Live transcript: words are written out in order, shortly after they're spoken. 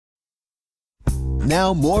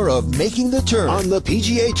Now more of Making the Turn on the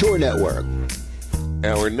PGA Tour Network.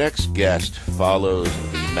 Our next guest follows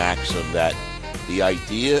the maxim that the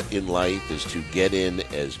idea in life is to get in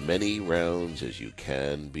as many rounds as you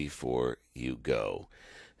can before you go.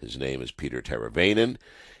 His name is Peter Teravainen.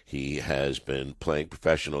 He has been playing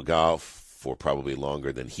professional golf for probably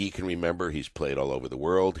longer than he can remember. He's played all over the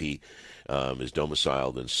world. He is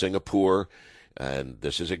domiciled in Singapore. And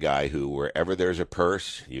this is a guy who, wherever there's a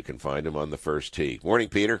purse, you can find him on the first tee. Morning,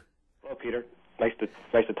 Peter. Hello, Peter. Nice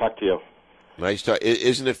to talk to you. Nice talk.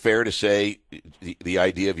 Isn't it fair to say the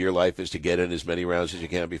idea of your life is to get in as many rounds as you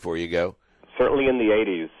can before you go? Certainly in the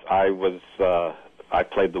 80s. I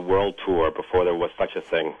played the world tour before there was such a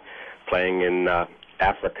thing, playing in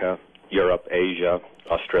Africa, Europe, Asia,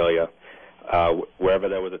 Australia. Wherever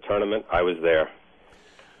there was a tournament, I was there.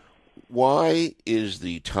 Why is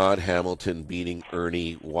the Todd Hamilton beating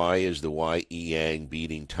Ernie, why is the Y.E. Yang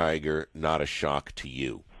beating Tiger not a shock to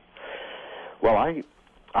you? Well, I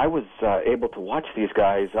was able to watch these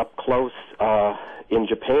guys up close in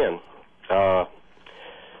Japan.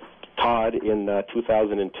 Todd in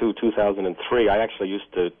 2002, 2003, I actually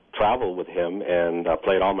used to travel with him and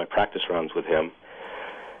played all my practice rounds with him.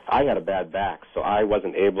 I had a bad back, so I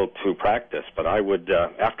wasn't able to practice, but I would,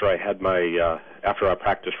 after our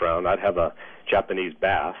practice round, I'd have a Japanese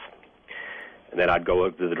bath, and then I'd go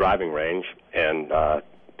to the driving range, and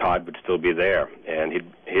Todd would still be there, and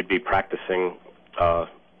he'd be practicing all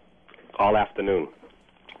afternoon.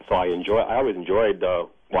 So I always enjoyed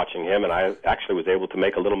watching him, and I actually was able to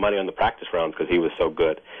make a little money on the practice rounds because he was so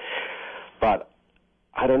good. But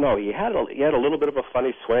I don't know, he had a little bit of a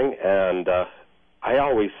funny swing, and I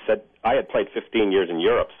always said I had played 15 years in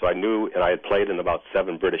Europe, so I knew, and I had played in about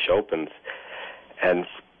 7 British Opens, and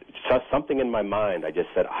just something in my mind, I just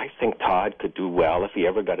said, I think Todd could do well if he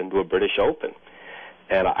ever got into a British Open.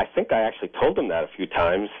 And I think I actually told him that a few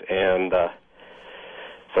times, and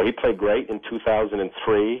so he played great in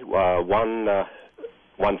 2003, won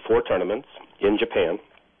 4 tournaments in Japan.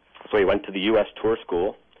 So he went to the U.S. Tour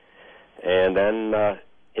School, and then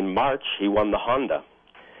in March he won the Honda.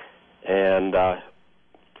 And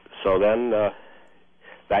so then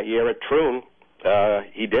that year at Troon,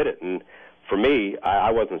 he did it. And for me,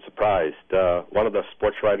 I wasn't surprised. One of the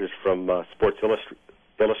sports writers from Sports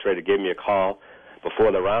Illustrated gave me a call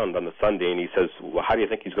before the round on the Sunday, and he says, well, how do you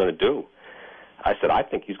think he's going to do? I said, I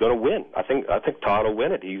think he's going to win. I think Todd will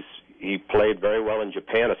win it. He played very well in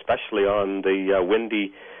Japan, especially on the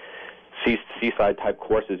windy seaside-type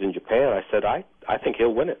courses in Japan. I said, I think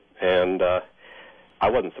he'll win it. And I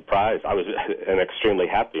wasn't surprised. I was extremely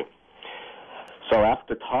happy. So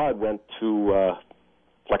after Todd went to,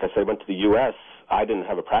 like I said, went to the U.S., I didn't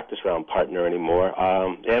have a practice round partner anymore,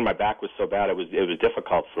 and my back was so bad it was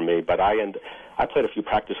difficult for me. But I played a few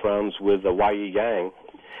practice rounds with Y.E. Yang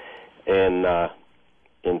in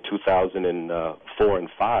 2004 and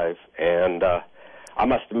 5, and I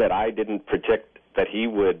must admit I didn't predict that he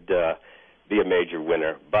would be a major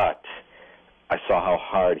winner, but I saw how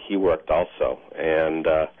hard he worked also, and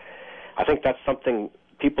I think that's something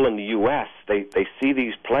people in the U.S., they see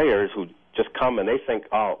these players who just come and they think,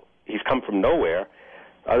 oh, he's come from nowhere.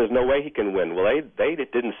 There's no way he can win. Well, they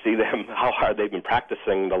didn't see them how hard they've been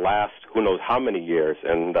practicing the last who knows how many years,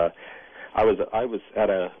 and I was at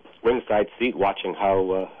a ringside seat watching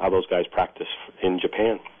how those guys practice in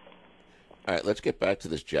Japan. All right, let's get back to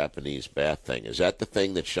this Japanese bath thing. Is that the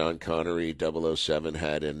thing that Sean Connery 007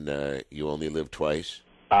 had in You Only Live Twice?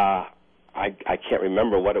 I can't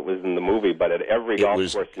remember what it was in the movie, but at every golf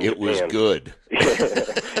course in Japan... It was good.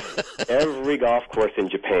 Every golf course in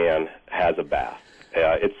Japan has a bath.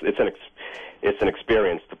 It's an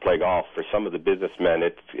experience to play golf. For some of the businessmen,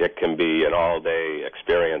 it can be an all-day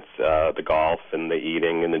experience, the golf and the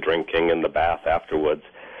eating and the drinking and the bath afterwards.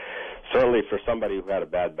 Certainly for somebody who had a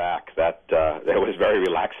bad back, that was very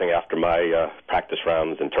relaxing after my practice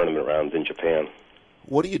rounds and tournament rounds in Japan.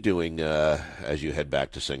 What are you doing as you head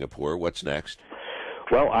back to Singapore? What's next?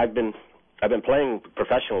 Well, I've been playing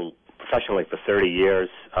professionally for 30 years,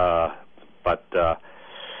 but I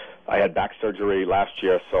had back surgery last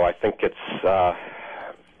year, so I think it's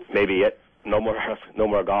maybe it. No more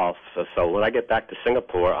golf. So when I get back to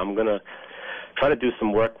Singapore, I'm going to try to do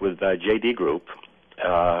some work with JD Group,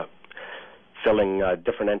 filling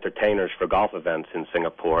different entertainers for golf events in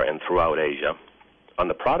Singapore and throughout Asia. On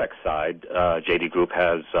the product side, JD Group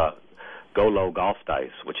has Go Low Golf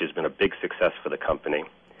Dice, which has been a big success for the company.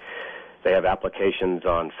 They have applications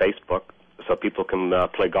on Facebook, so people can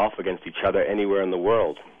play golf against each other anywhere in the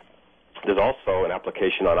world. There's also an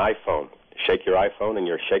application on iPhone. Shake your iPhone, and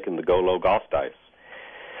you're shaking the Go Low Golf Dice.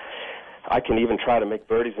 I can even try to make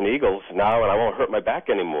birdies and eagles now, and I won't hurt my back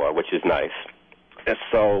anymore, which is nice. And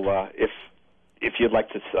so if you'd like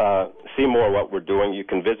to see more of what we're doing, you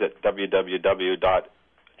can visit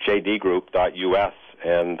www.jdgroup.us,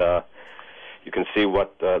 and you can see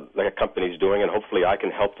what the company's doing, and hopefully I can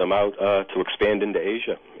help them out to expand into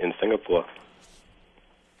Asia, in Singapore.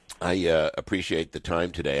 I appreciate the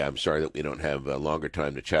time today. I'm sorry that we don't have a longer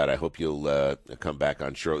time to chat. I hope you'll come back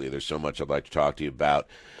on shortly. There's so much I'd like to talk to you about.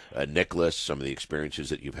 Nicholas, some of the experiences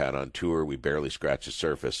that you've had on tour. We barely scratched the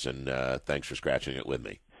surface, and thanks for scratching it with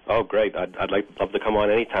me. Oh, great. I'd love to come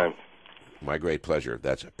on anytime. My great pleasure.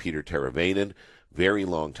 That's Peter Teravainen, very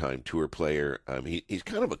long-time tour player. He's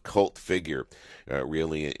kind of a cult figure,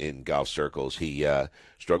 really, in golf circles. He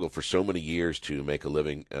struggled for so many years to make a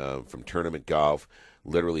living from tournament golf,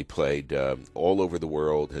 literally played all over the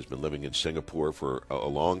world, has been living in Singapore for a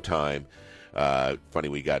long time. Funny,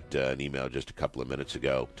 we got an email just a couple of minutes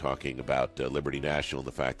ago talking about Liberty National and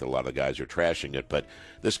the fact that a lot of the guys are trashing it, but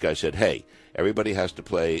this guy said, hey, everybody has to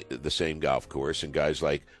play the same golf course, and guys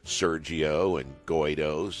like Sergio and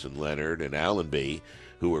Goidos and Leonard and Allenby,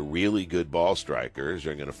 who are really good ball strikers,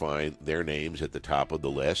 are going to find their names at the top of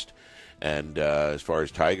the list. And as far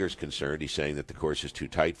as Tiger's concerned, he's saying that the course is too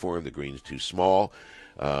tight for him, the green's too small.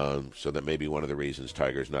 So that may be one of the reasons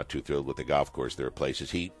Tiger's not too thrilled with the golf course. There are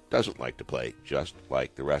places he doesn't like to play, just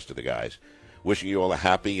like the rest of the guys. Wishing you all a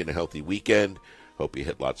happy and a healthy weekend. Hope you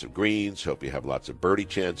hit lots of greens. Hope you have lots of birdie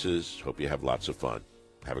chances. Hope you have lots of fun.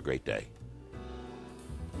 Have a great day.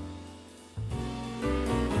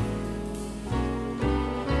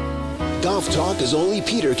 Golf talk is only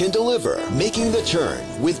Peter can deliver. Making the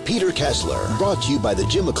Turn with Peter Kessler. Brought to you by the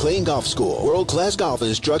Jim McLean Golf School. World-class golf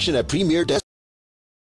instruction at premier destinations.